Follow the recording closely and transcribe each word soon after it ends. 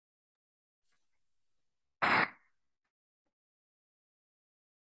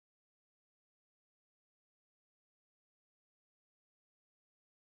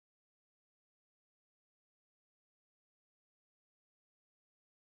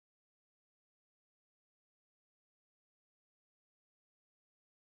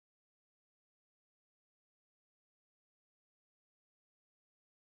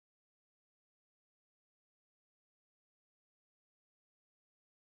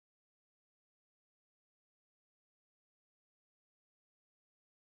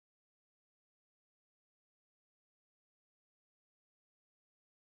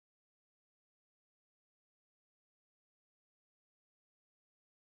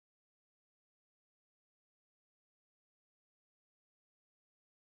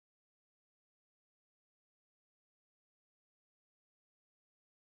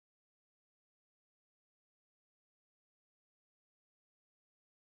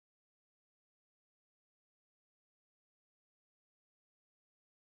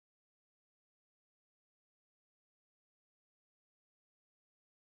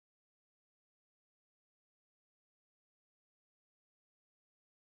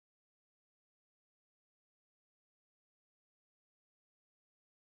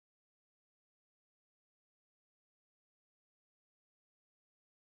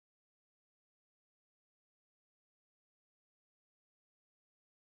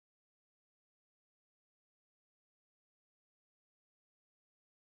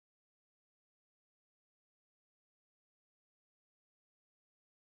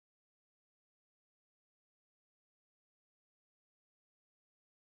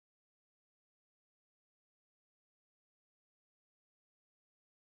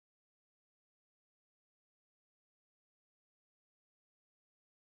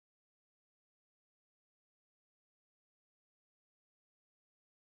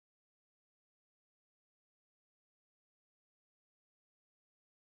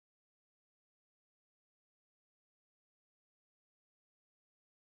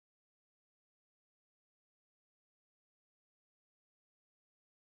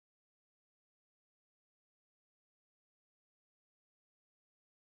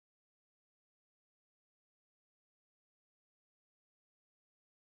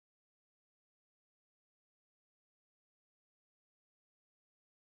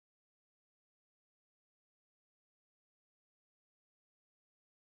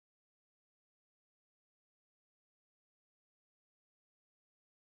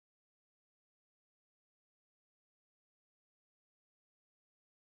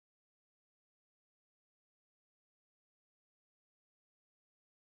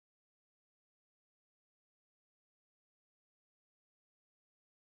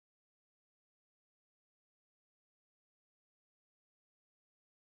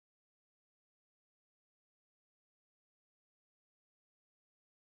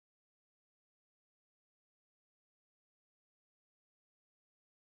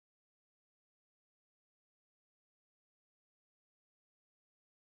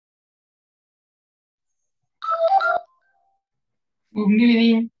Good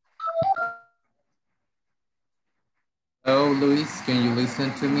evening. Hello, Luis, can you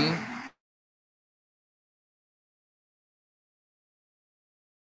listen to me?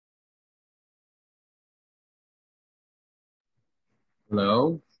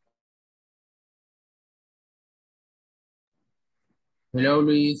 Hello? Hello,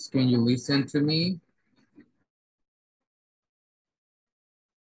 Luis, can you listen to me?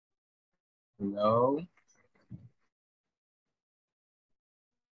 Hello?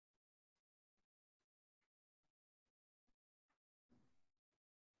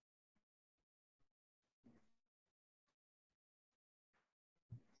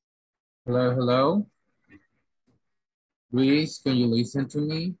 Hello, hello? Luis, can you listen to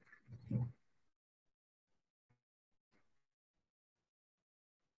me?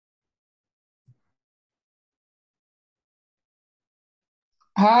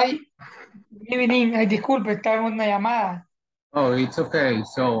 Hi, good evening. Ay, disculpe, estaba en una llamada. Oh, it's okay.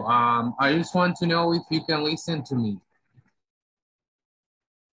 So, I just want to know if you can listen to me.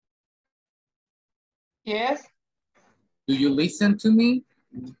 Yes, Do you listen to me?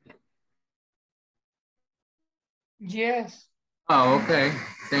 yes. Oh, okay.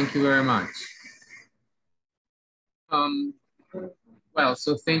 Thank you very much. Um, well,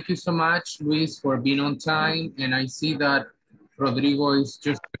 so thank you so much, Luis, for being on time. And I see that Rodrigo is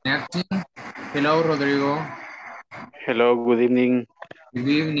just connecting. Hello, Rodrigo. Hello, good evening. Good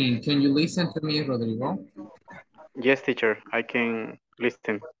evening. Can you listen to me, Rodrigo? Yes, teacher, I can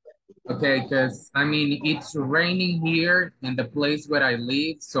listen. Okay, because I mean, it's raining here in the place where I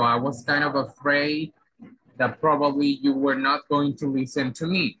live, so I was kind of afraid that probably you were not going to listen to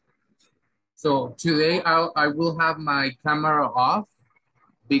me. So today I will have my camera off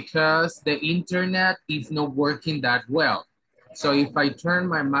because the internet is not working that well. So if I turn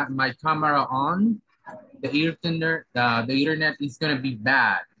my camera on, the internet is gonna be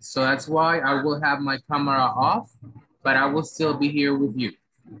bad. So that's why I will have my camera off, but I will still be here with you.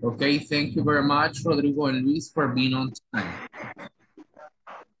 Okay, thank you very much, Rodrigo and Luis, for being on time.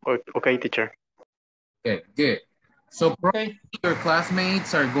 Okay, teacher. Okay, good. So Okay. probably your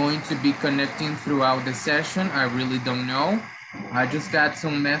classmates are going to be connecting throughout the session. I really don't know. I just got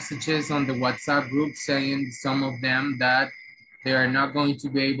some messages on the WhatsApp group saying some of them that they are not going to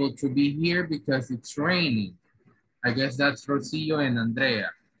be able to be here because it's raining. I guess that's Rosillo and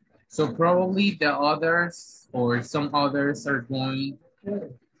Andrea. So probably the others or some others are going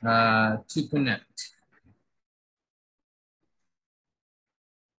to connect.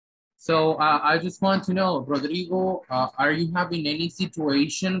 So I just want to know, Rodrigo, are you having any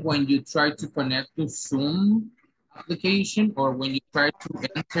situation when you try to connect to Zoom application or when you try to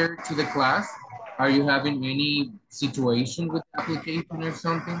enter to the class? Are you having any situation with the application or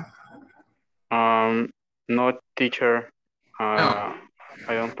something? Um, no, teacher. No,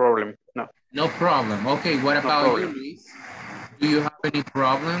 I don't problem. No, no problem. Okay, what no about you, problem. Luis? Do you have any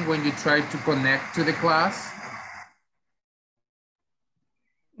problem when you try to connect to the class?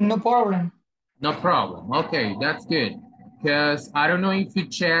 No problem. No problem. Okay, that's good. Because I don't know if you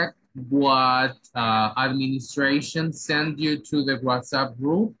checked what administration sent you to the WhatsApp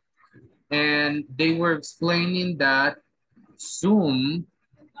group, and they were explaining that Zoom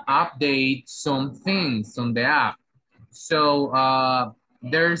updates some things on the app. So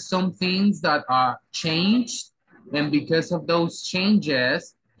there's some things that are changed, and because of those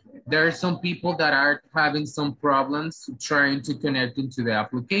changes, there are some people that are having some problems trying to connect into the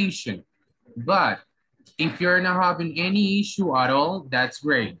application. But if you're not having any issue at all, that's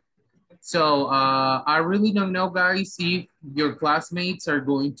great. So I really don't know, guys, if your classmates are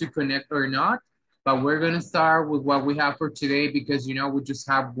going to connect or not, but we're gonna start with what we have for today because we just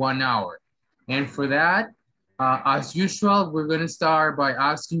have 1 hour. And for that, as usual, we're gonna start by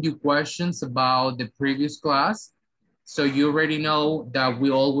asking you questions about the previous class. So you already know that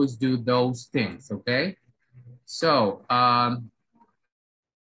we always do those things, okay? So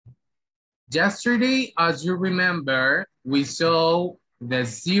yesterday, as you remember, we saw the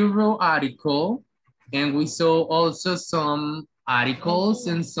zero article and we saw also some articles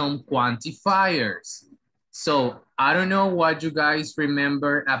and some quantifiers. So I don't know what you guys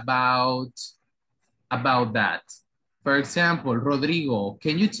remember about that. For example, Rodrigo,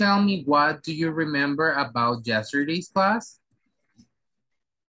 can you tell me what do you remember about yesterday's class?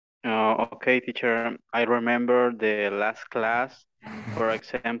 Okay, teacher. I remember the last class. For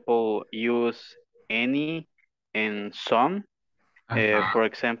example, use any and some. Uh-huh, For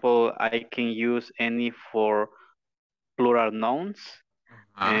example, I can use any for plural nouns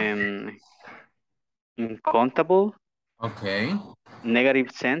uh-huh. and uncountable, Okay.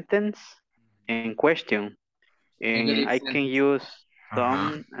 negative sentence, and question. And Negative I can sentence. use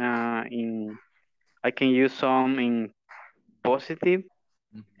Uh-huh. some in I can use some in positive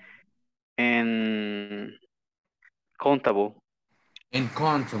and countable.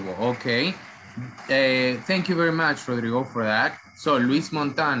 Uncountable, okay. Thank you very much, Rodrigo, for that. So, Luis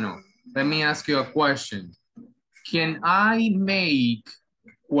Montano, let me ask you a question. Can I make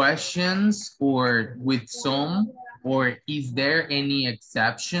questions or with some, or is there any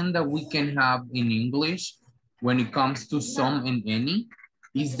exception that we can have in English when it comes to some and any?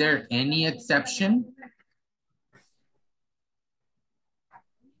 Is there any exception?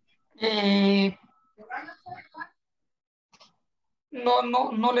 Eh, no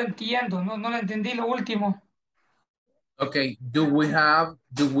lo entiendo, no lo entendí lo último. Okay, do we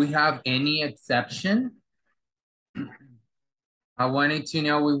have any exception? I wanted to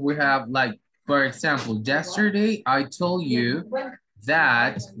know if we have, like, for example, yesterday I told you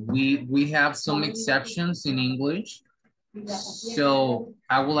that we have some exceptions in English. So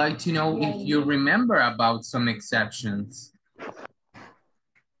I would like to know if you remember about some exceptions.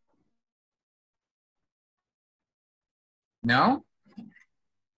 No?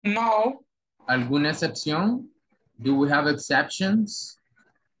 No, ¿Alguna excepción? Do we have exceptions?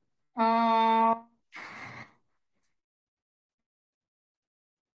 ah,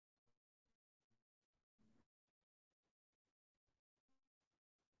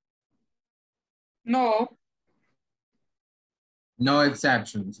 no, No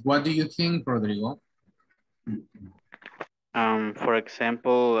exceptions. What do you think, Rodrigo? For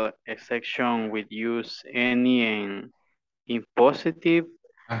example, a section with use any in positive.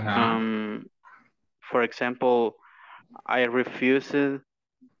 Uh-huh. Um, for example, I refused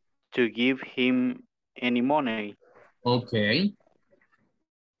to give him any money. Okay.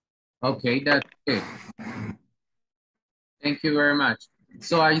 Okay, that's good. Thank you very much.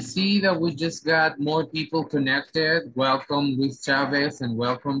 So I see that we just got more people connected. Welcome, Luis Chavez, and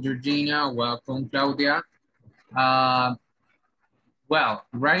welcome, Georgina. Welcome, Claudia. Uh, well,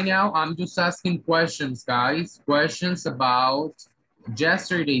 right now I'm just asking questions, guys. Questions about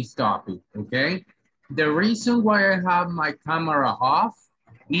yesterday's topic, okay? The reason why I have my camera off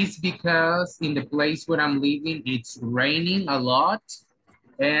is because in the place where I'm living, it's raining a lot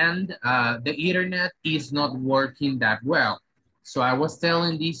and the internet is not working that well. So I was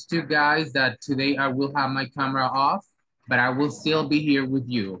telling these two guys that today I will have my camera off, but I will still be here with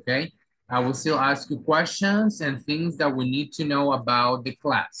you, okay? I will still ask you questions and things that we need to know about the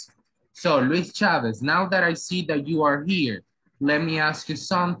class. So Luis Chavez, now that I see that you are here, let me ask you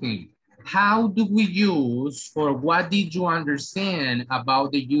something. How do we use, or what did you understand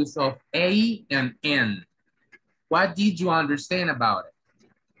about the use of a and n? What did you understand about it?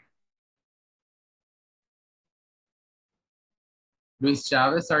 Luis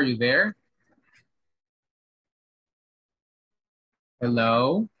Chavez, are you there?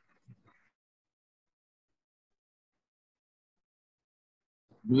 Hello?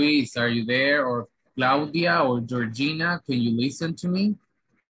 Luis, are you there? Or Claudia or Georgina, can you listen to me?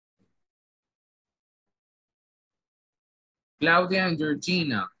 Claudia and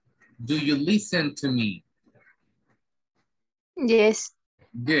Georgina, do you listen to me? Yes.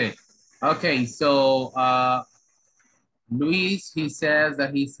 Good. Okay, so Luis, he says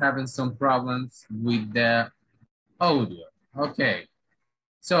that he's having some problems with the audio. Okay,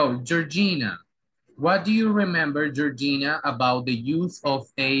 so Georgina, what do you remember, Georgina, about the use of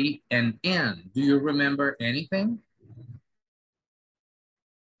a and n? Do you remember anything?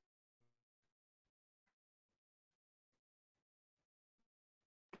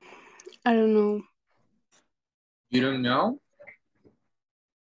 I don't know. You don't know?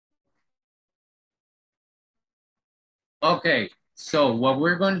 Okay, so what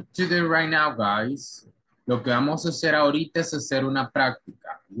we're going to do right now, guys, lo que vamos a hacer ahorita es hacer una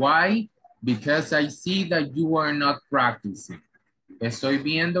práctica. Why? Because I see that you are not practicing. Estoy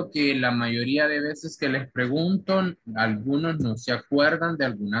viendo que la mayoría de veces que les pregunto, algunos no se acuerdan de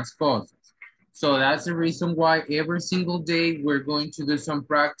algunas cosas. So that's the reason why every single day we're going to do some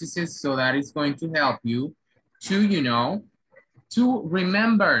practices, so that is going to help you to, you know, to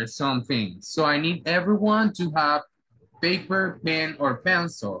remember something. So I need everyone to have paper, pen, or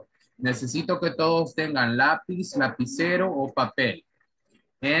pencil. Necesito que todos tengan lápiz, lapicero o papel.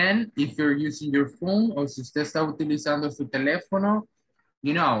 And if you're using your phone o si usted está utilizando su teléfono,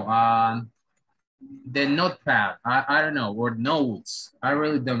 you know, the notepad, I don't know, or notes, I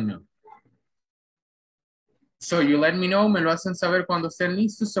really don't know. So you let me know, me lo hacen saber cuando estén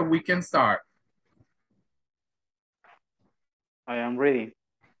listos so we can start. I am ready.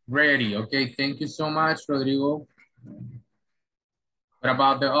 Ready, okay, thank you so much, Rodrigo. What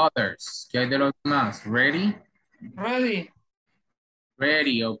about the others? ¿Qué hay de los demás? Ready? Ready.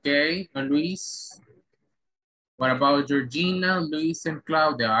 Ready, okay. And Luis? What about Georgina, Luis, and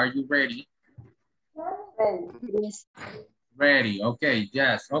Claudia? Are you ready? Yes. Ready, okay,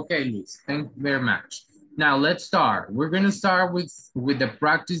 yes. Okay, Luis, thank you very much. Now let's start. We're gonna start with the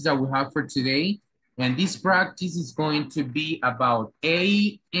practice that we have for today. And this practice is going to be about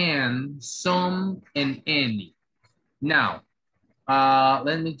a, and, some, and any. Now,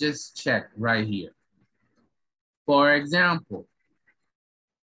 let me just check right here. For example,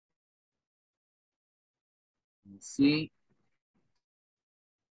 let's see.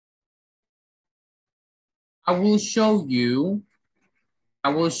 I will show you,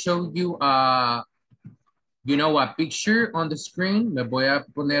 you know, a picture on the screen. Me voy a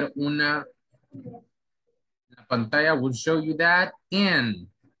poner una la pantalla. Will show you that, and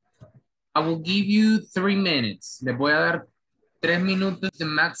I will give you 3 minutes. Le voy a dar 3 minutos de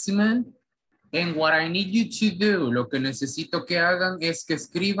maximum. And what I need you to do, lo que necesito que hagan es que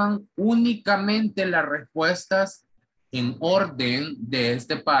escriban únicamente las respuestas en orden de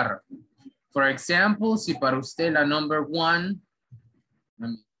este párrafo. For example, si para usted la number one,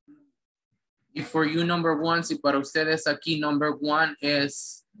 if for you number one, si para ustedes aquí number one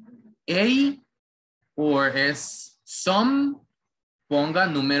es A or es some, ponga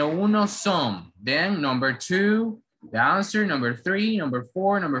número uno, some. Then number two, the answer, number three, number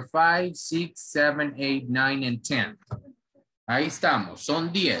four, number 5, 6, 7, 8, 9, and 10. Ahí estamos,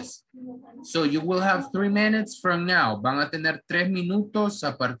 son 10. So you will have 3 minutes from now. Van a tener 3 minutos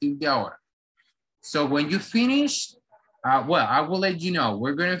a partir de ahora. So when you finish, well, I will let you know.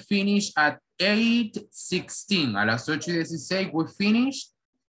 We're going to finish at 8:16. A las 8:16 we finished.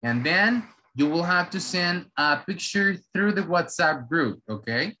 And then you will have to send a picture through the WhatsApp group,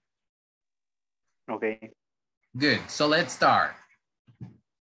 okay? Okay. Good, so let's start.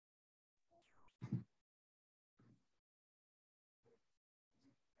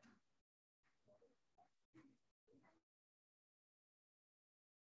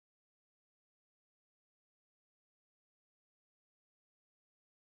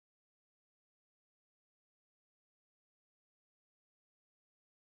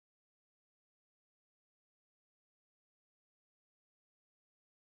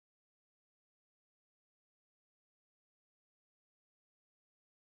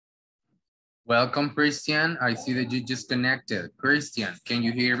 Welcome, Christian. I see that you just connected. Christian, can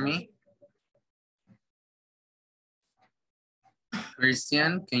you hear me?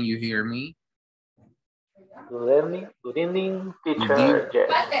 Christian, can you hear me? Good evening, Did teacher. you?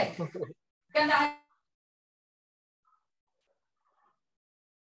 Yes.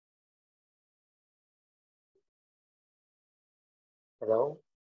 Hello.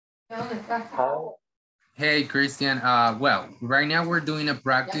 Hi. Hey, Christian. Well, right now we're doing a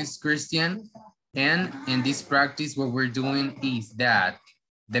practice, Christian. And in this practice, what we're doing is that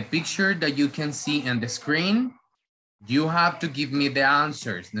the picture that you can see on the screen, you have to give me the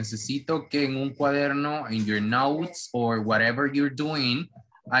answers. Necesito que en un cuaderno, in your notes or whatever you're doing,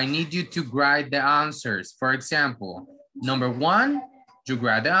 I need you to write the answers. For example, number 1, you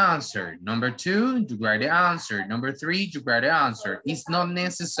write the answer. Number 2, you write the answer. Number 3, you write the answer. It's not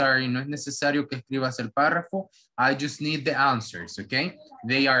necessary, no es necesario que escribas el párrafo. I just need the answers, okay?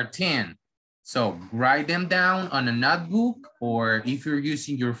 They are 10. So write them down on a notebook, or if you're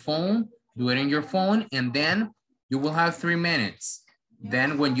using your phone, do it in your phone, and then you will have 3 minutes.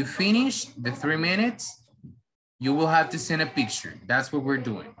 Then when you finish the 3 minutes, you will have to send a picture. That's what we're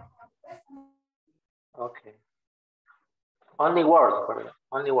doing. Okay. Only words,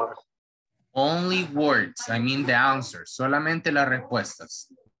 only words. Only words, I mean the answers, solamente las respuestas.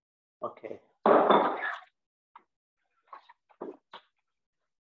 Okay.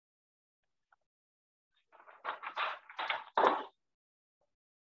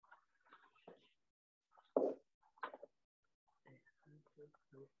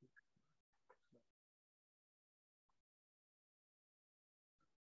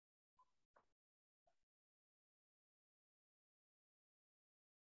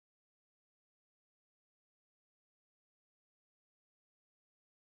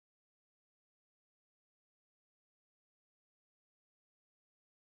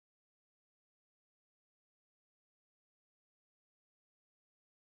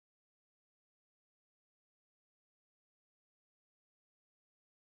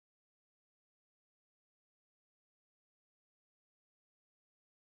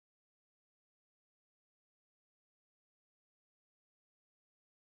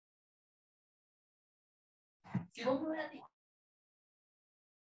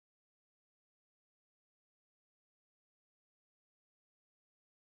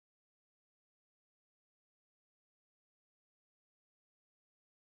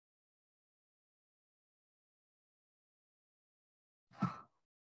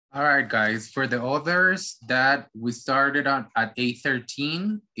 All right, guys, for the others that we started on at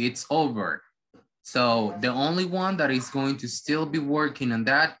 8:13, it's over. So the only one that is going to still be working on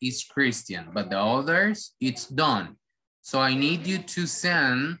that is Christian, but the others, it's done. So I need you to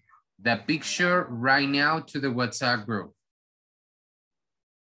send the picture right now to the WhatsApp group.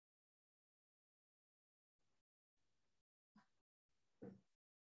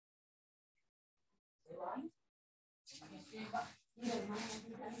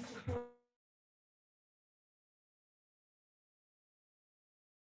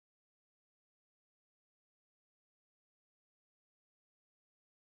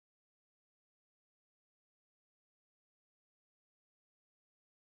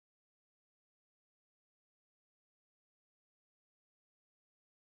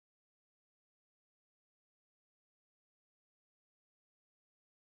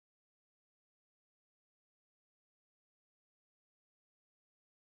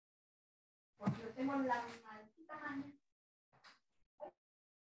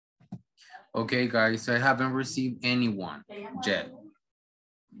 Okay, guys, I haven't received anyone yet.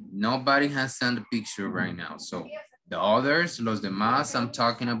 Nobody has sent a picture right now. So the others, los demás, I'm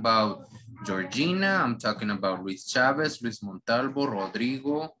talking about Georgina, I'm talking about Luis Chavez, Luis Montalvo,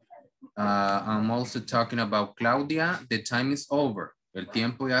 Rodrigo. I'm also talking about Claudia. The time is over. El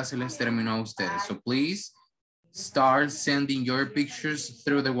tiempo ya se les terminó a ustedes. So please start sending your pictures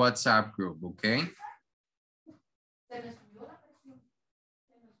through the WhatsApp group, okay?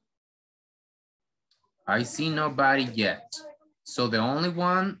 I see nobody yet. So the only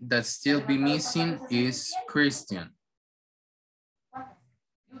one that still be missing is Christian.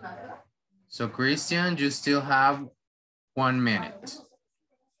 So Christian, you still have 1 minute.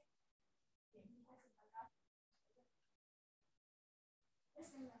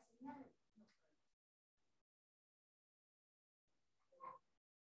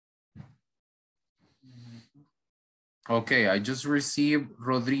 Okay, I just received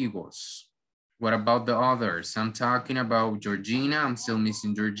Rodrigo's. What about the others? I'm talking about Georgina. I'm still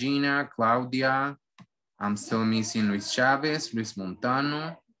missing Georgina, Claudia. I'm still missing Luis Chavez, Luis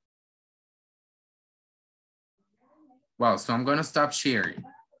Montano. Wow, so I'm gonna stop sharing.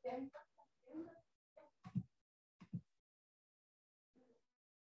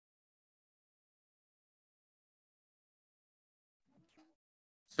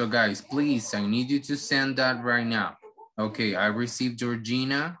 So guys, please, I need you to send that right now. Okay, I received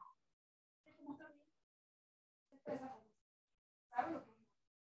Georgina.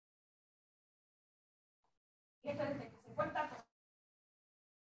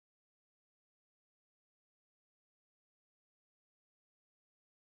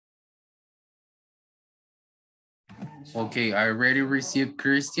 Okay, I already received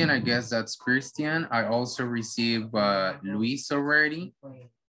Christian. I guess that's Christian. I also received Luis already.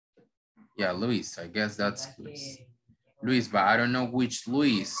 Yeah, Luis, I guess that's Luis. Luis, but I don't know which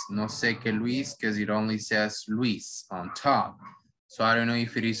Luis. No sé qué Luis, because it only says Luis on top. So I don't know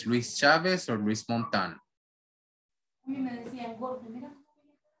if it is Luis Chavez or Luis Montano.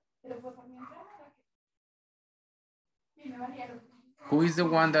 Who is the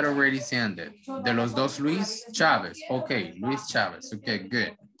one that already sent it? De los dos Luis Chavez. Okay, Luis Chavez. Okay,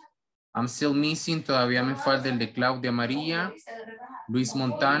 good. I'm still missing. Todavía me falta el de Claudia María, Luis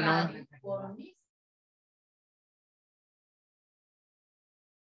Montano.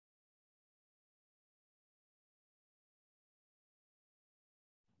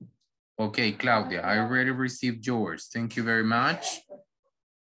 Okay, Claudia, I already received yours. Thank you very much.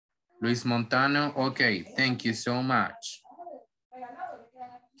 Luis Montano. Okay, thank you so much.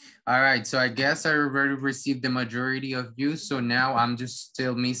 All right, so I guess I already received the majority of you. So now I'm just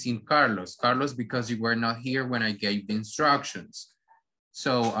still missing Carlos. Carlos, because you were not here when I gave the instructions.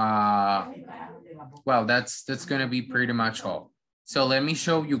 So, well, that's gonna be pretty much all. So let me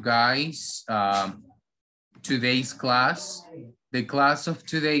show you guys today's class. The class of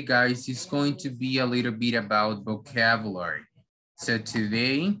today, guys, is going to be a little bit about vocabulary. So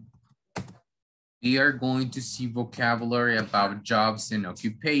today, we are going to see vocabulary about jobs and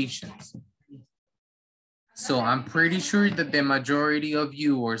occupations. So I'm pretty sure that the majority of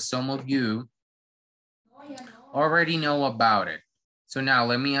you or some of you already know about it. So now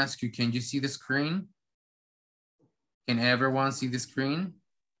let me ask you, can you see the screen? Can everyone see the screen?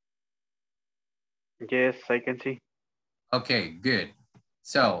 Yes, I can see. Okay, good.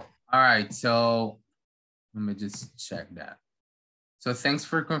 So, all right, so let me just check that. So thanks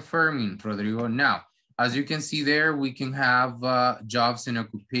for confirming, Rodrigo. Now, as you can see there, we can have jobs and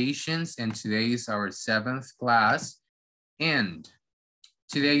occupations, and today is our 7th class. And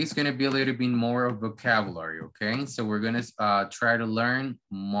today is going to be a little bit more of vocabulary, okay? So we're going to try to learn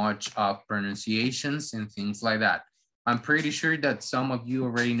much of pronunciations and things like that. I'm pretty sure that some of you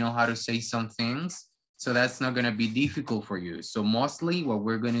already know how to say some things, so that's not going to be difficult for you. So mostly what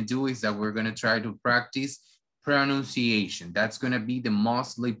we're going to do is that we're going to try to practice pronunciation. That's going to be the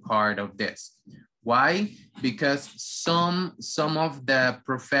mostly part of this. Why? Because some of the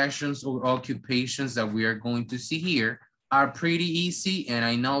professions or occupations that we are going to see here are pretty easy, and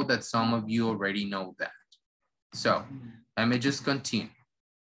I know that some of you already know that. So let me just continue.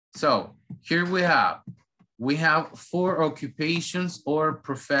 So here we have 4 occupations or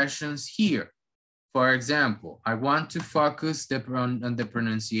professions here. For example, I want to focus on the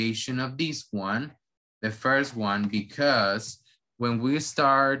pronunciation of this one, the first one, because when we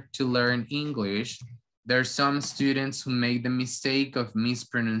start to learn English, there's some students who make the mistake of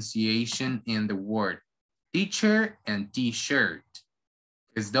mispronunciation in the word teacher and t-shirt,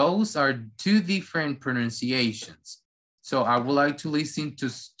 because those are 2 different pronunciations. So I would like to listen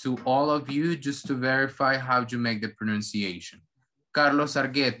to all of you just to verify how you make the pronunciation. Carlos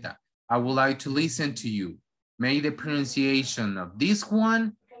Argueta, I would like to listen to you. Make the pronunciation of this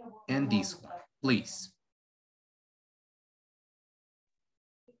one and this one, please.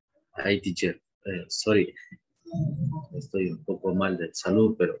 Hi, teacher. Sorry, estoy un poco mal de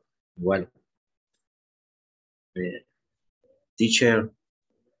salud, pero igual. Teacher.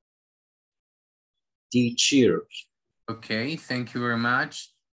 Teachers. Okay, thank you very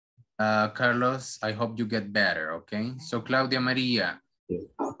much. Carlos, I hope you get better, okay? So Claudia Maria,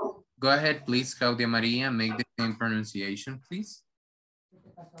 go ahead, please, Claudia Maria, make the same pronunciation, please.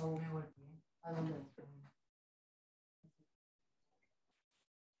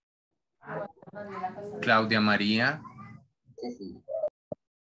 Claudia Maria.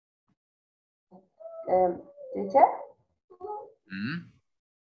 Teacher?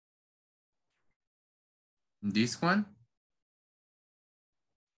 This one?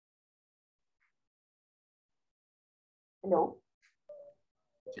 No.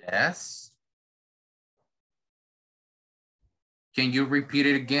 Yes. Can you repeat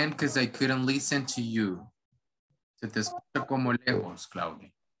it again? Because I couldn't listen to you. Se te escucha como lejos,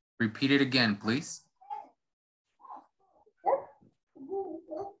 Claudia. Repeat it again, please.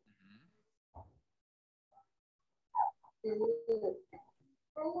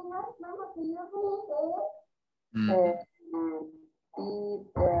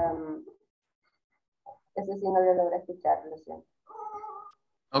 Ese sí no lo logré escuchar, lo siento.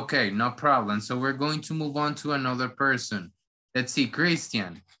 Okay, no problem. So we're going to move on to another person. Let's see,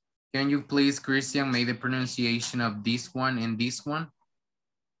 Christian. Can you please, Christian, make the pronunciation of this one and this one?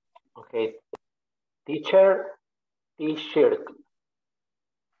 Okay. Teacher, t-shirt.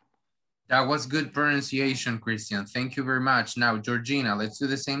 That was good pronunciation, Christian. Thank you very much. Now, Georgina, let's do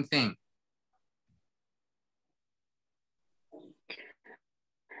the same thing.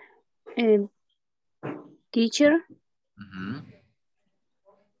 Teacher.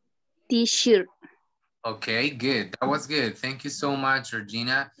 T-shirt. Okay, good. That was good. Thank you so much,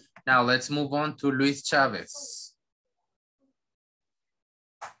 Georgina. Now, let's move on to Luis Chavez.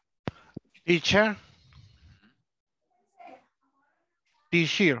 Teacher.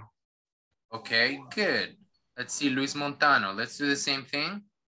 T-shirt. Okay, good. Let's see, Luis Montano. Let's do the same thing.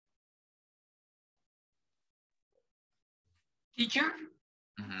 Teacher.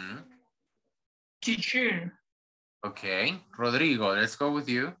 Teacher. Okay, Rodrigo, let's go with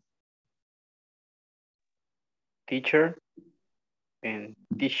you. Teacher and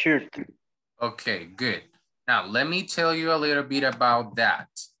t-shirt. Okay, good. Now, let me tell you a little bit about that.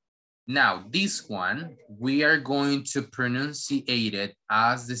 Now, this one, we are going to pronunciate it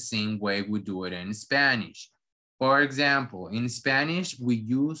as the same way we do it in Spanish. For example, in Spanish, we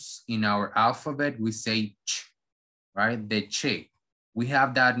use in our alphabet, we say ch, right? The che. We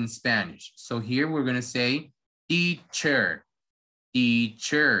have that in Spanish. So here we're going to say teacher,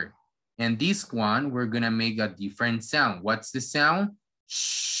 teacher. And this one, we're going to make a different sound. What's the sound?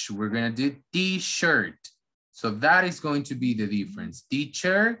 Shh, we're going to do t-shirt. So that is going to be the difference.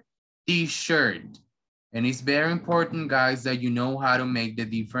 Teacher, t-shirt. And it's very important, guys, that you know how to make the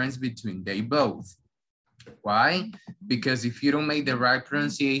difference between they both. Why? Because if you don't make the right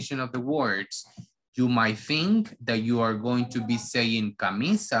pronunciation of the words, you might think that you are going to be saying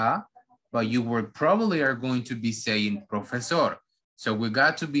camisa, but you will probably are going to be saying profesor. So we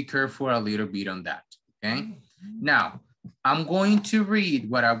got to be careful a little bit on that, okay? Now, I'm going to read,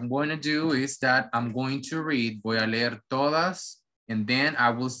 what I'm going to do is that I'm going to read, voy a leer todas, and then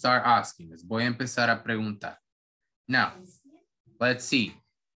I will start asking. Les voy a empezar a preguntar. Now, let's see.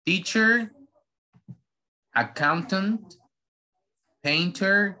 Teacher, accountant,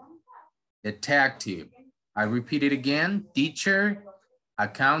 painter, detective. I repeat it again, teacher,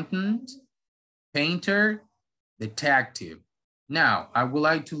 accountant, painter, detective. Now, I would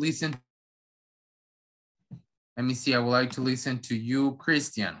like to listen. Let me see, I would like to listen to you,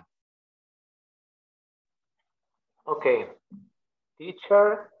 Christian. Okay.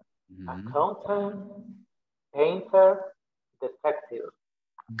 Teacher, accountant, painter, detective.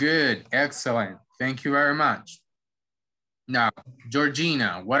 Good, excellent. Thank you very much. Now,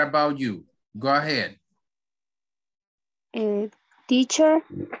 Georgina, what about you? Go ahead. Teacher,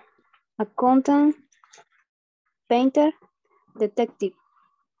 accountant, painter, detective.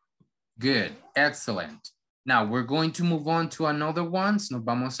 Good, excellent. Now, we're going to move on to another ones. Nos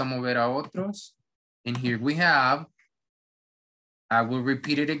vamos a mover a otros. And here we have, I will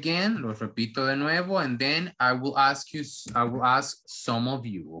repeat it again. Lo repito de nuevo. And then I will ask some of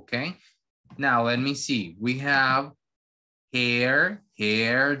you, okay? Now, let me see. We have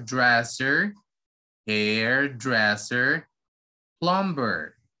hairdresser,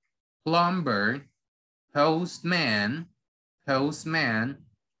 plumber, postman,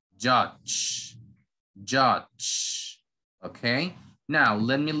 judge, okay? Now,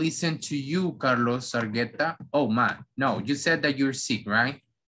 let me listen to you, Carlos Argueta. Oh, man, no, you said that you're sick, right?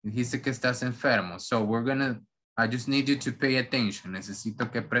 Dijiste que estás enfermo. So I just need you to pay attention.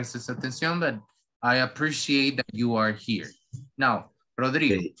 Necesito que prestes atención, but I appreciate that you are here. Now,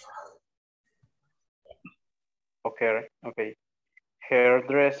 Rodrigo. Okay.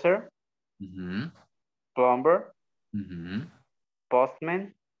 Hairdresser, plumber,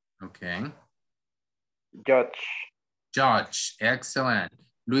 postman, Okay. judge. Excellent.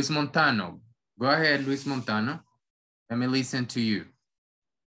 Luis Montano. Go ahead, Luis Montano. Let me listen to you.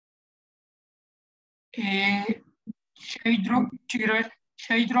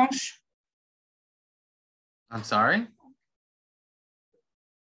 Shadrons. I'm sorry?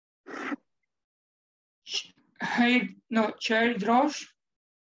 Shadrons.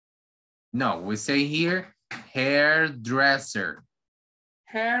 No, we say here, hairdresser.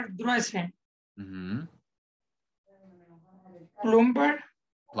 Hairdresser. Plumber.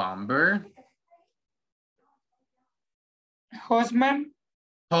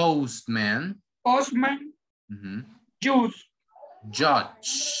 Postman.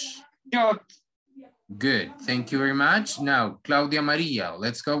 Judge. Good, thank you very much. Now, Claudia Maria.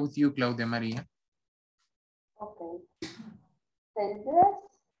 Let's go with you, Claudia Maria. Okay.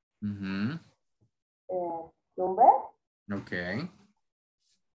 Salesman. Plumber. Okay.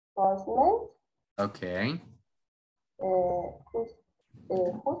 Postman. Okay.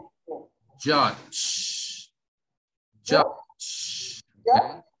 Judge. Okay.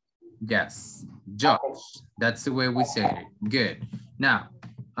 Yes, judge. That's the way we say it. Good. Now,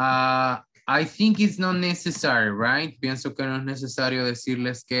 I think it's not necessary, right? Pienso que no es necesario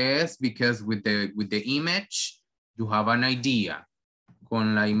decirles qué es, because with the image, you have an idea.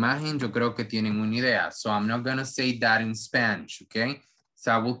 Con la imagen, yo creo que tienen una idea. So I'm not gonna say that in Spanish, okay?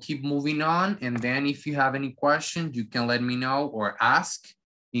 So I will keep moving on, and then if you have any questions, you can let me know or ask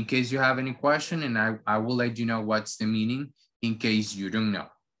in case you have any question, and I will let you know what's the meaning in case you don't know.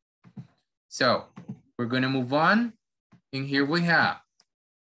 So we're gonna move on, and here we have,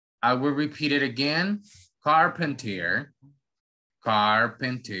 I will repeat it again, carpenter,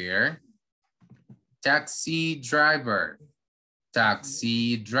 taxi driver,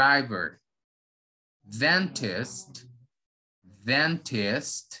 dentist,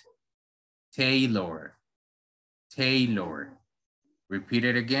 tailor. Repeat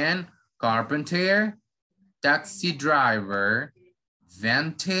it again, carpenter, taxi driver,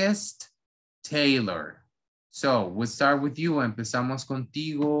 dentist, tailor. So we'll start with you. Empezamos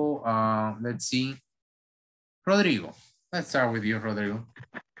contigo. Let's see. Rodrigo. Let's start with you, Rodrigo.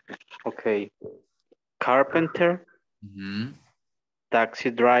 Okay. Carpenter, Taxi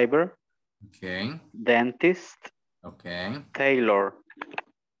driver. Okay. Dentist. Okay. Tailor.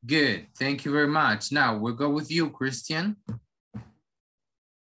 Good. Thank you very much. Now we'll go with you, Christian.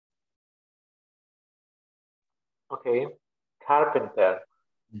 Okay. Carpenter,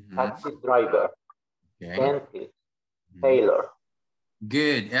 taxi driver, Okay. dentist, tailor.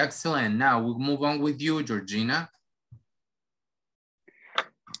 Good. Excellent. Now we'll move on with you, Georgina.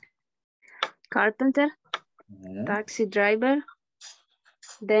 Carpenter, taxi driver,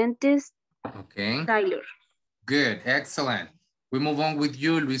 dentist, Okay. tailor. Good. Excellent. We move on with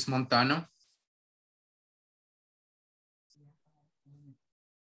you, Luis Montano.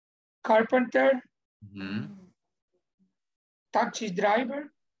 Carpenter, taxi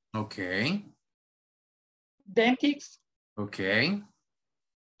driver, Okay. dentist, Okay.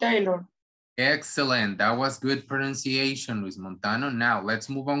 tailor. Excellent. That was good pronunciation, Luis Montano. Now, let's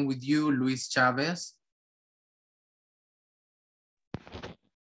move on with you, Luis Chavez.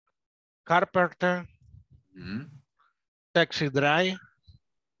 Carpenter. Taxi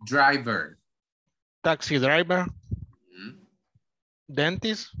Driver. taxi driver,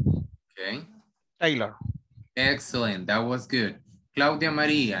 dentist, Okay. tailor. Excellent. That was good. Claudia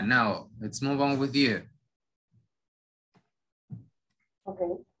Maria, now let's move on with you.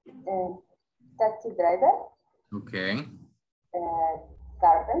 Okay. Taxi driver. Okay.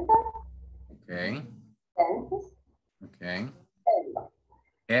 Carpenter. Okay. Dentist. Okay. Tailor.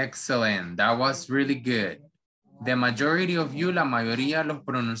 Excellent. That was really good. The majority of you, la mayoría los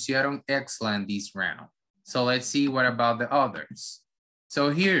pronunciaron excellent this round. So let's see what about the others.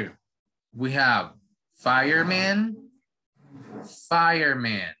 So here we have fireman,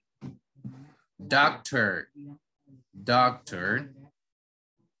 fireman, doctor, doctor,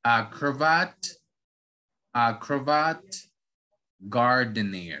 acrobat, acrobat,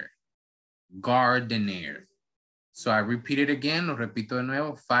 gardener, gardener. So I repeat it again, lo repito de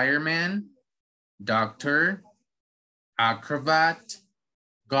nuevo, fireman, doctor, acrobat,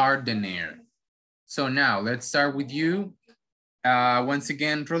 gardener. So now let's start with you. Once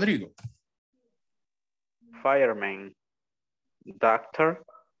again, Rodrigo. Fireman, doctor,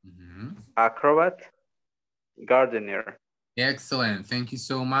 acrobat, gardener. Excellent. Thank you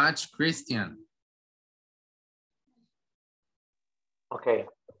so much. Christian. Okay.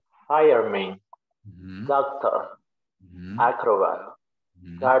 Fireman, doctor, acrobat,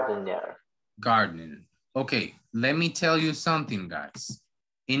 gardener. Gardener. Okay, let me tell you something, guys.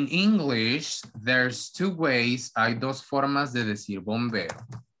 In English, there's two ways, hay dos formas de decir bombero.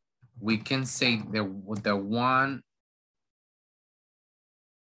 We can say the one.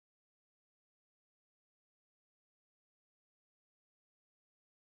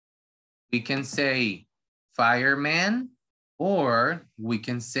 We can say fireman, or we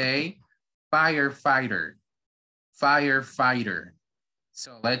can say firefighter, firefighter.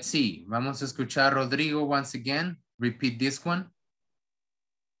 So let's see. Vamos a escuchar Rodrigo once again. Repeat this one.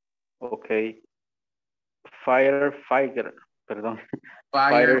 Okay. Firefighter, perdón.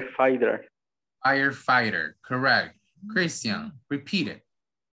 Fire, Firefighter. firefighter, correct. Christian, repeat it.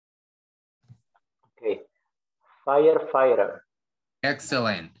 Okay. Firefighter.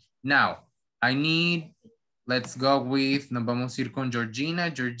 Excellent. Now, I need, let's go with, nos vamos a ir con Georgina.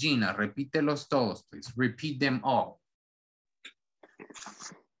 Georgina, repítelos todos, please. Repeat them all.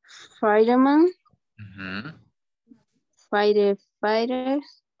 Fireman, firefighters,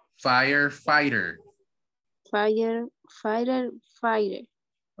 Firefighter. fighter,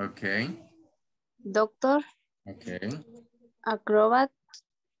 Okay. doctor, Okay. acrobat,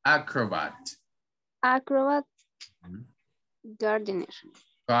 Acrobat. gardener.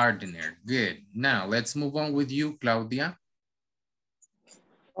 Gardener. Good. Now, let's move on with you, Claudia.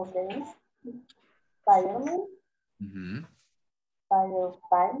 Okay. Fireman.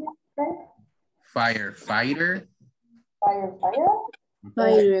 Firefighter. Firefighter.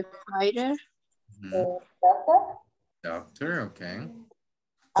 Firefighter, Doctor. Doctor, okay.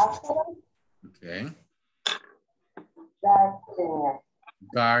 Acrobat. Okay. Gardener.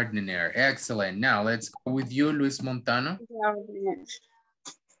 Gardener. Excellent. Now, let's go with you, Luis Montano.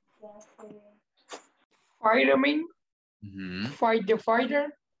 Fireman, firefighter,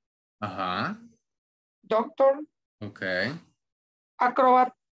 doctor, Okay.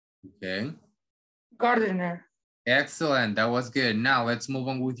 acrobat, Okay. gardener. Excellent. That was good. Now, let's move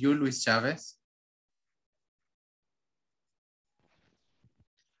on with you, Luis Chavez.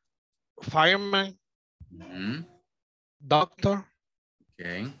 Fireman, doctor,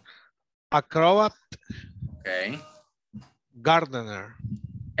 Okay. acrobat, Okay. gardener.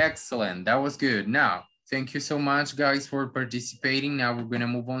 Excellent. That was good. Now, thank you so much, guys, for participating. Now we're going to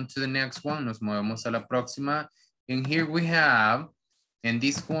move on to the next one. Nos movemos a la próxima. And here we have, and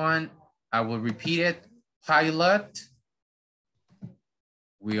this one, I will repeat it, pilot.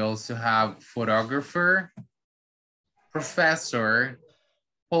 We also have photographer, professor,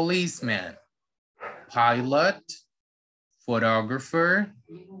 policeman. Pilot, photographer,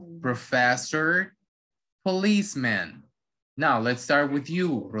 professor, policeman. Now, let's start with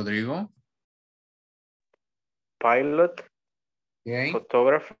you, Rodrigo. Pilot, Okay.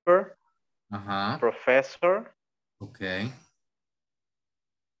 photographer, professor, Okay.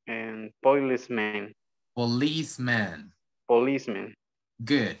 and policeman. Policeman. Policeman.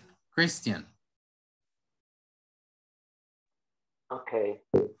 Good. Christian. Okay.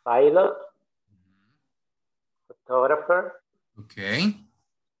 Pilot. Photographer. Okay.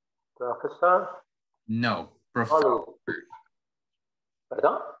 Professor. No. Professor.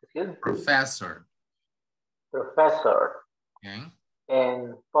 Perdón. Excuse me. Professor. Professor. Okay.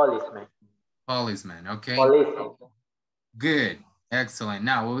 And policeman. Policeman. Okay. Policeman. Good. Excellent.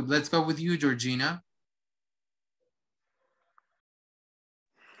 Now let's go with you, Georgina.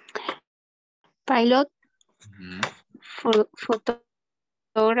 Pilot, Mhm.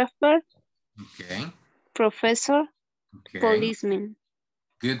 photographer, Okay. professor, Okay. policeman.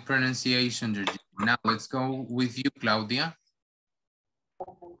 Good pronunciation, Georgina. Now let's go with you, Claudia.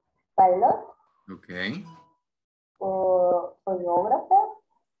 Pilot, Okay. photographer,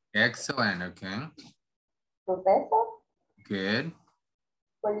 Excellent. Okay. professor, Good.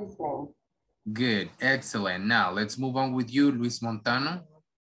 policeman. Good. Excellent. Now let's move on with you, Luis Montano.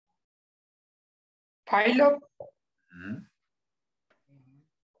 Pilot, Mhm.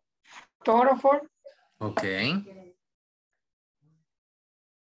 photographer, Okay.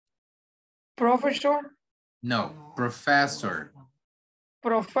 professor, No, professor.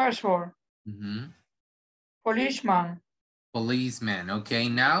 professor, Mhm. policeman, Policeman. Okay.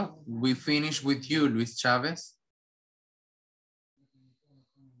 Now we finish with you, Luis Chavez.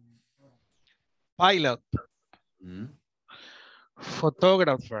 Pilot, Mhm.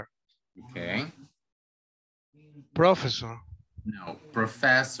 photographer, Okay. professor, No,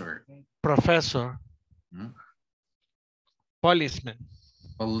 professor. professor, Mhm. policeman,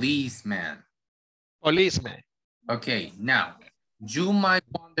 Policeman. policeman. Okay, now, you might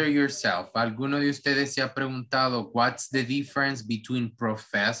wonder yourself, ¿alguno de ustedes se ha preguntado what's the difference between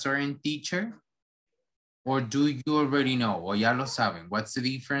professor and teacher? Or do you already know, o ya lo saben, what's the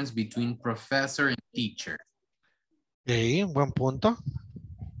difference between professor and teacher? Sí, buen punto.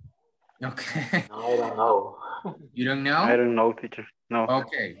 Okay, No, I don't know. you don't I know? don't know, teacher. No.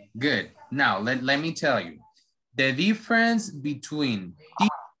 Okay, good. Now, let me tell you. The difference between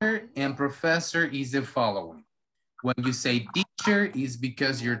teacher and professor is the following. When you say teacher, is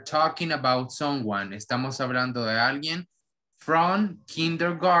because you're talking about someone. Estamos hablando de alguien from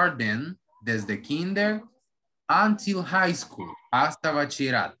kindergarten, desde kinder, until high school, hasta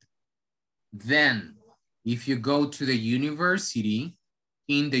bachillerato. Then, if you go to the university,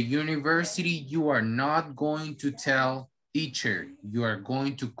 in the university, you are not going to tell teacher. You are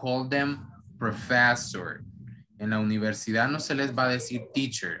going to call them professor. En la universidad no se les va a decir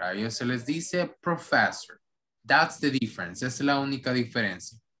teacher. A ellos se les dice professor. That's the difference. Esa es la única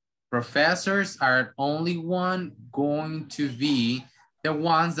diferencia. Professors are only one going to be the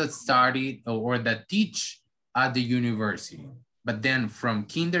ones that started or that teach at the university. But then from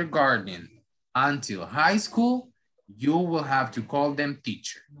kindergarten until high school, you will have to call them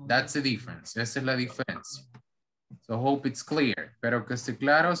teacher. That's the difference. Esa es la diferencia. So hope it's clear. Pero que esté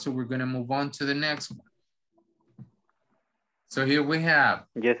claro, so we're going to move on to the next one. So here we have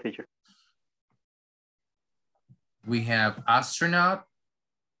Yes, teacher. astronaut,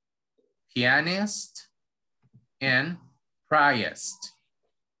 pianist, and priest.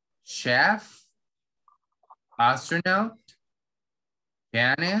 Chef, astronaut,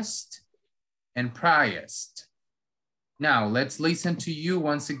 pianist, and priest. Now, let's listen to you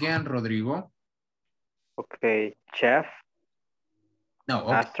once again, Rodrigo. Okay, chef, No,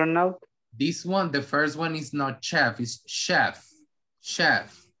 okay. astronaut, This one, the first one is not chef, it's chef.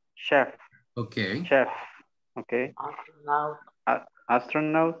 Chef. chef, Okay. chef. Okay. Astronaut.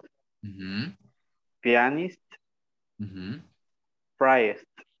 Astronaut, Mm-hmm. pianist, Mm-hmm. priest.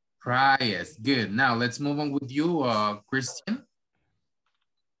 Priest. Good. Now, let's move on with you, Christian.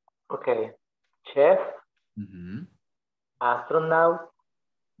 Okay. Chef, Mm-hmm. astronaut,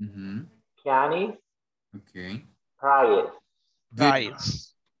 Mm-hmm. pianist, Okay. priest. Good. Price,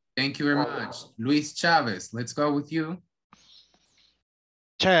 Thank you very much. Luis Chavez, let's go with you.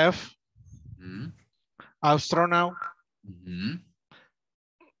 chef, Mm-hmm. astronaut, Mm-hmm.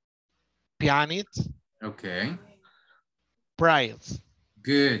 pianist, Okay. price,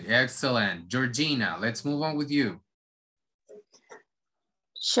 Good. Excellent. Georgina, let's move on with you.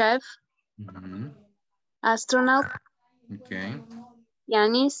 Chef, Mm-hmm. astronaut, Okay.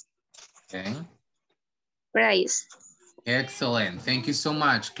 pianist, Okay. priest. Excellent. Thank you so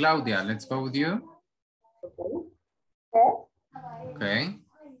much. Claudia, let's go with you. Okay. Chef, Okay.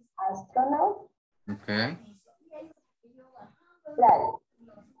 astronaut, Okay. flight.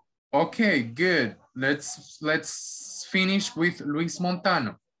 Okay, good. Let's finish with Luis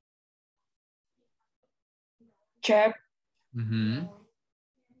Montano. chef, Mm-hmm.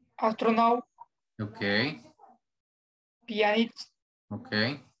 astronaut, Okay. pianist,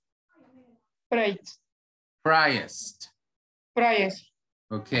 Okay. priest, Priest. priest.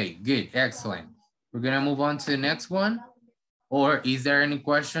 Okay, good. Excellent. We're gonna move on to the next one. Or is there any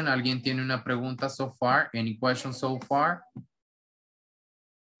question? ¿Alguien tiene una pregunta so far? Any questions so far?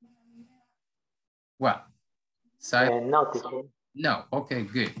 Well, side. No, teacher. No, okay,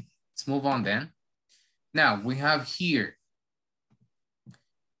 good. Let's move on then. Now we have here,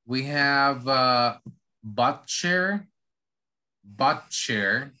 we have butcher,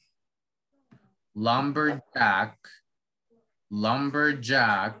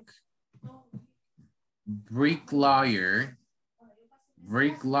 lumberjack, bricklayer,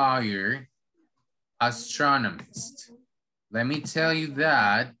 astronomist. Let me tell you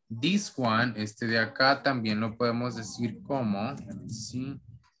that this one, este de acá también lo podemos decir como, let me see,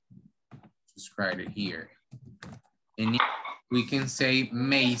 just write it here. In we can say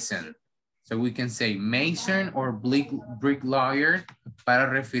mason. So we can say mason or bricklayer para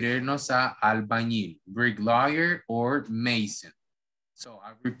referirnos a albañil, bricklayer or mason. So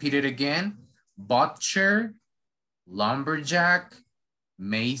I'll repeat it again. Butcher, lumberjack,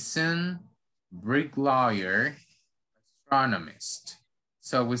 mason, bricklayer, astronomist.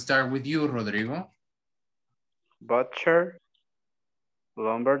 So we start with you, Rodrigo. Butcher,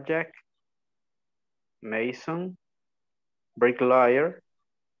 lumberjack, mason, bricklayer,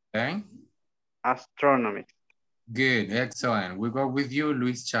 Okay. astronomist. Good, excellent. We go with you,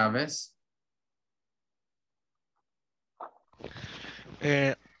 Luis Chavez.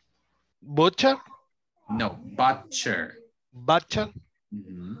 Butcher, No, butcher. butcher,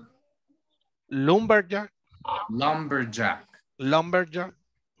 lumberjack, Lumberjack.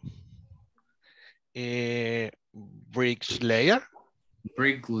 bricklayer,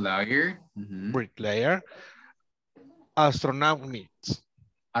 Bricklayer. astronomist.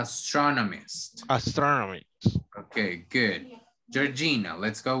 Okay, good. Georgina,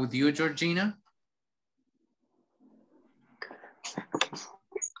 let's go with you, Georgina.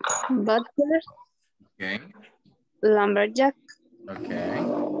 Butler, Okay, lumberjack, okay,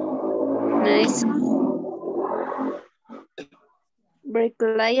 mason,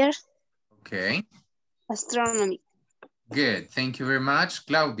 bricklayer, okay. astronomy. Good, thank you very much.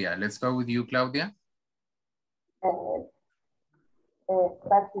 Claudia, let's go with you, Claudia.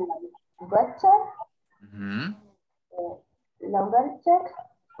 Butcher, lumberjack,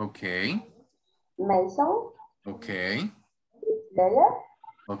 Okay, mason, okay, layer,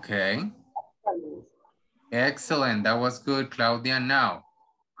 okay. Excellent, that was good, Claudia. Now,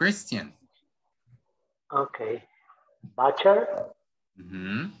 Christian. Okay. Butcher,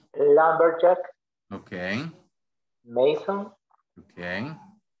 lumberjack, Okay, mason, okay,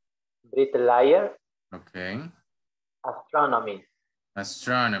 bricklayer, okay. astronomy.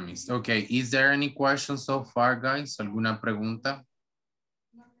 Astronomist. Okay, is there any questions so far, guys? ¿Alguna pregunta?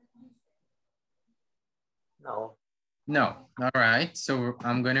 No. No. All right, so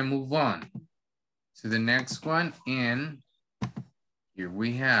I'm gonna move on to the next one, and here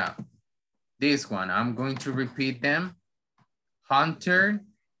we have this one. I'm going to repeat them. Hunter,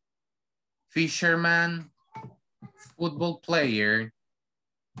 fisherman, football player,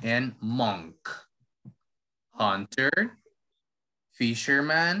 and monk. Hunter,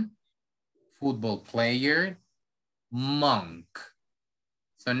 fisherman, football player, monk.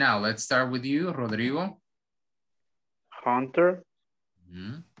 So now let's start with you, Rodrigo. Hunter,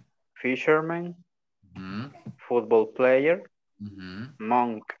 fisherman, football player,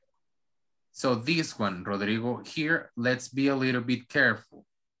 monk. So this one, Rodrigo, here, let's be a little bit careful.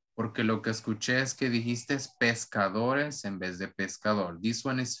 Porque lo que escuché es que dijiste pescadores en vez de pescador. This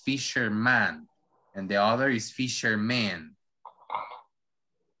one is fisherman, and the other is fisherman.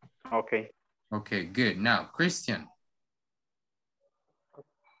 Okay. Okay, good. Now, Christian.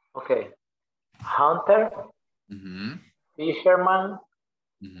 Okay. Hunter, fisherman,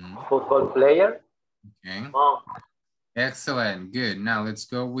 football player, Okay. monk. Excellent, good. Now let's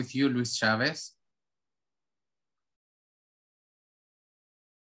go with you, Luis Chavez.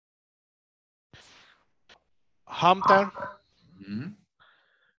 Hunter,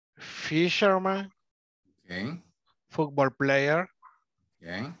 fisherman, Okay. football player,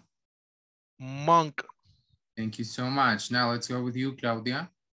 Okay. monk. Thank you so much. Now let's go with you, Claudia.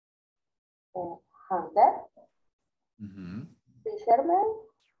 Hunter, fisherman,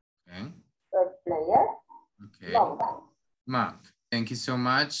 Okay. player, Okay. monk. Monk. Thank you so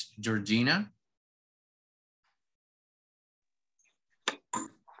much. Georgina.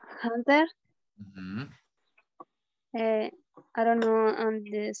 Hunter, I don't know,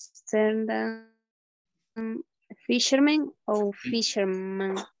 understand fisherman or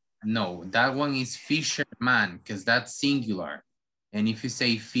fisherman. No, that one is fisherman because that's singular. And if you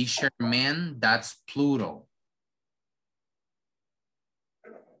say fisherman, that's plural.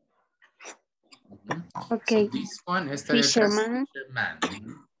 Okay. So this one is Fisherman.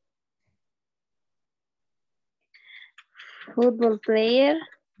 fisherman. Football player,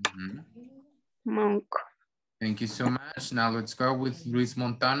 monk, Thank you so much. Now let's go with Luis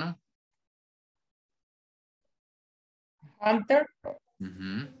Montano. Hunter,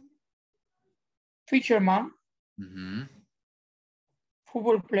 Mm-hmm. fisherman, Mm-hmm.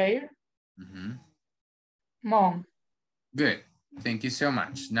 football player, Mm-hmm. monk. Good. Thank you so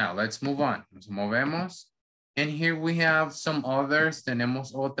much. Now let's move on. Nos movemos. And here we have some others.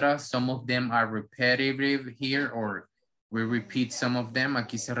 Tenemos otras. Some of them are repetitive here, or we repeat some of them.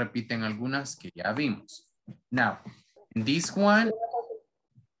 Aquí se repiten algunas que ya vimos. Now, in this one,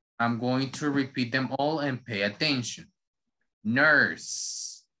 I'm going to repeat them all and pay attention.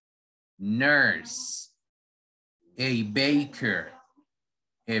 Nurse, nurse, a baker,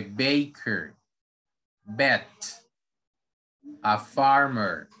 vet, a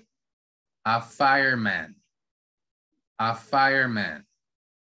farmer, a fireman, a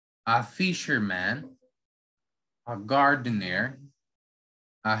fisherman, a gardener,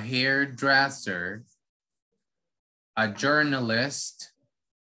 a hairdresser, a journalist,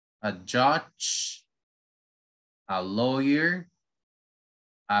 a judge, a lawyer,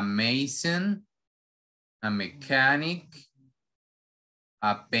 a mason, a mechanic,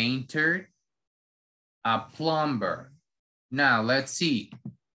 a painter, a plumber. Now let's see.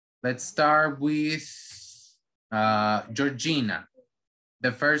 Let's start with Georgina.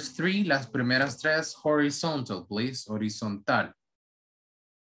 The first three, las primeras tres, horizontal, please, horizontal.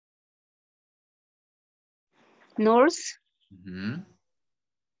 nurse, Mm-hmm.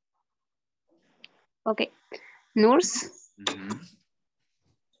 okay, nurse, Mm-hmm.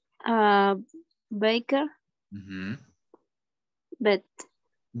 baker, Mm-hmm. vet,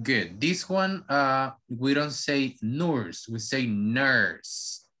 Good. This one, we don't say nurse, we say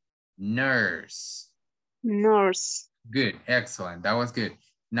nurse. Nurse. nurse, Good. Excellent. That was good.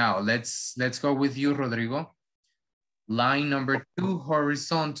 Now let's go with you, Rodrigo. Line number 2,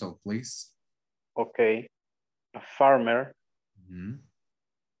 horizontal, please. Okay. A farmer, Mm-hmm.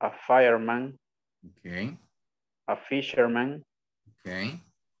 a fireman, Okay. a fisherman, Okay.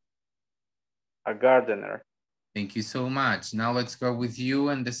 a gardener. Thank you so much. Now let's go with you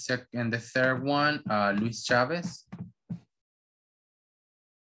and the third one, Luis Chavez.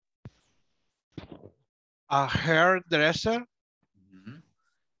 A hairdresser, Mm-hmm.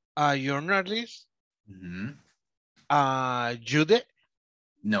 a journalist, Mm-hmm. a jude,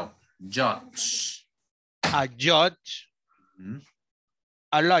 No, judge. a judge, Mm-hmm.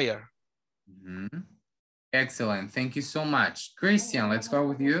 a lawyer. Mm-hmm. Excellent. Thank you so much. Christian, let's go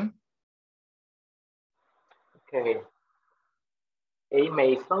with you. Okay. A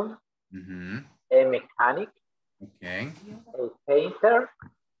mason, Mm-hmm. a mechanic, Okay. a painter,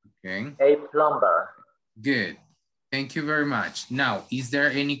 Okay. a plumber. Good. Thank you very much. Now, is there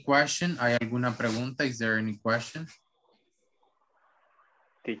any question? ¿Hay alguna pregunta? Is there any question?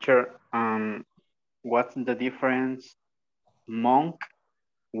 Teacher, what's the difference monk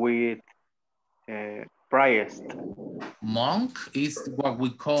with priest? Monk is what we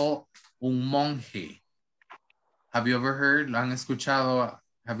call un monje. Have you ever heard, ¿lo han escuchado?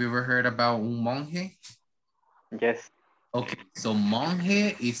 Have you ever heard about un monje? Yes. Okay, so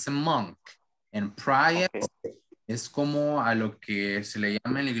monje is a monk and priest Okay. es como a lo que se le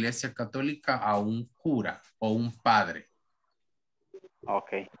llama en la iglesia católica a un cura o un padre.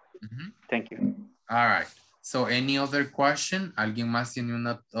 Okay. Mm-hmm. Thank you. All right. So any other question? ¿Alguien más tiene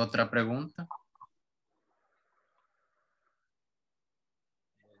otra pregunta?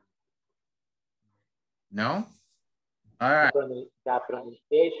 No? All right. The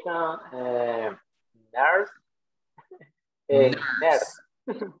pronunciation, nurse, Nurse.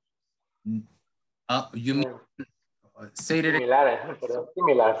 You mean, say it again. Similar, perdón,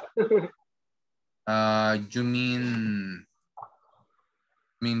 similar. You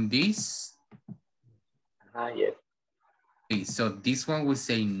mean this? Yes. Okay, so this one we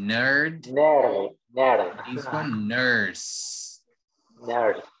say nerd. Nerd. This one nurse.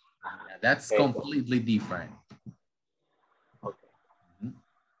 Nerd. Yeah, that's Okay. completely different. Okay.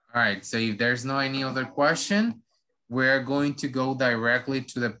 All right, so if there's no any other question, we're going to go directly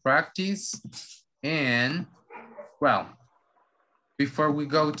to the practice. And, well, before we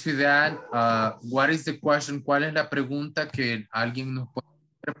go to that, what is the question? ¿Cuál es la pregunta que alguien nos puede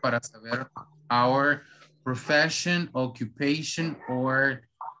hacer para saber our profession, occupation, or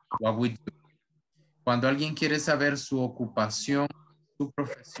what we do? Cuando alguien quiere saber su ocupación, su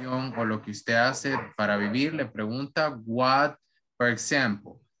profesión o lo que usted hace para vivir, le pregunta what, for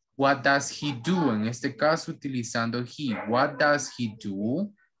example, what does he do? En este caso, utilizando he. What does he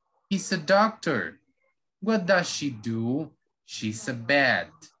do? He's a doctor. What does she do? She's a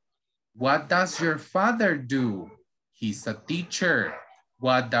vet. What does your father do? He's a teacher.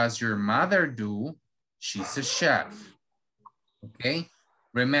 What does your mother do? She's a chef. Okay.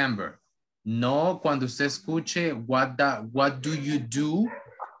 Remember, no cuando usted escuche what do you do,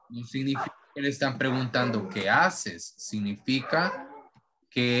 no significa que le están preguntando qué haces. Significa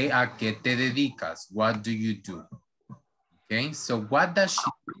que a qué te dedicas. What do you do? Okay. So what does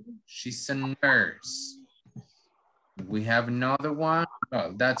she do? She's a nurse. We have another one.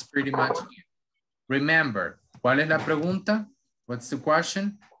 Well, that's pretty much it. Remember, ¿cuál es la pregunta? What's the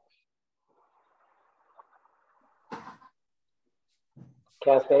question? ¿Qué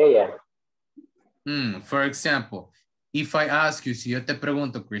hace ella? For example, if I ask you, si yo te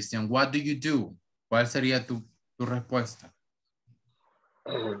pregunto, Christian, what do you do? ¿Cuál sería tu respuesta?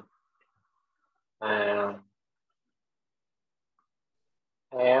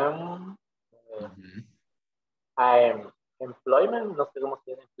 I am employment, no sé cómo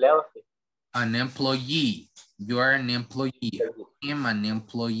se dice empleado. Sí. An employee. You are an employee. I am an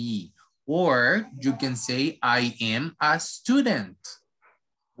employee. Or you can say, I am a student.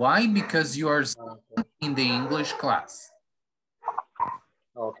 Why? Because you are in the English class.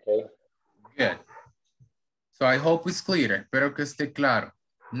 Okay. Good. So I hope it's clear. Espero que esté claro.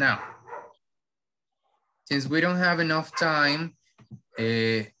 Now, since we don't have enough time,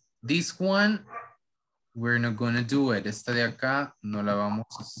 this one, we're not going to do it. Esta de acá no la vamos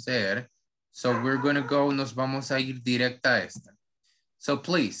a hacer. So we're going to go, nos vamos a ir directa a esta. So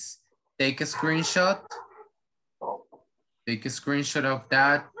please, take a screenshot. Take a screenshot of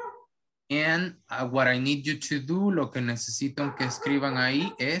that. And what I need you to do, lo que necesitan que escriban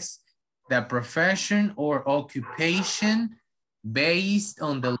ahí es the profession or occupation based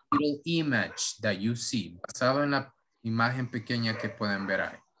on the little image that you see. Basado en la imagen pequeña que pueden ver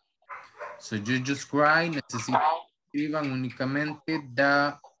ahí. So you just write, necesito que escriban únicamente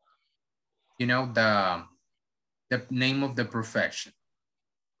the name of the profession.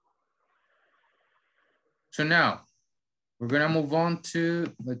 So now, we're gonna move on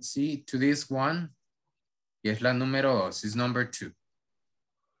to, let's see, to this one. Y es la número 2, is number 2.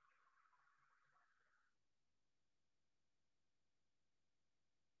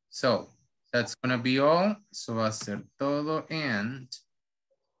 So, that's gonna be all. So va a ser todo and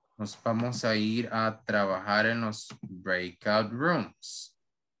nos vamos a ir a trabajar en los breakout rooms.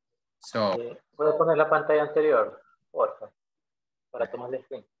 So, ¿Puedes poner la pantalla anterior, porfa? Para tomar el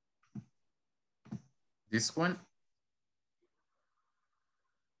screen. this one.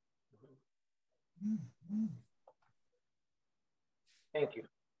 Thank you.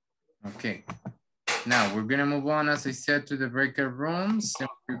 Okay. Now we're gonna move on, as I said, to the breakout rooms. And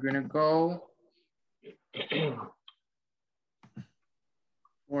we're gonna go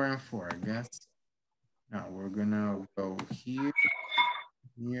 4 and 4, I guess. Now we're gonna go here,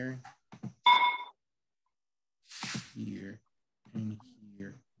 here, here, and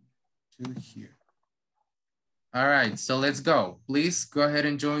here to here. All right, so let's go. Please go ahead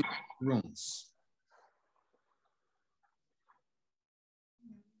and join rooms.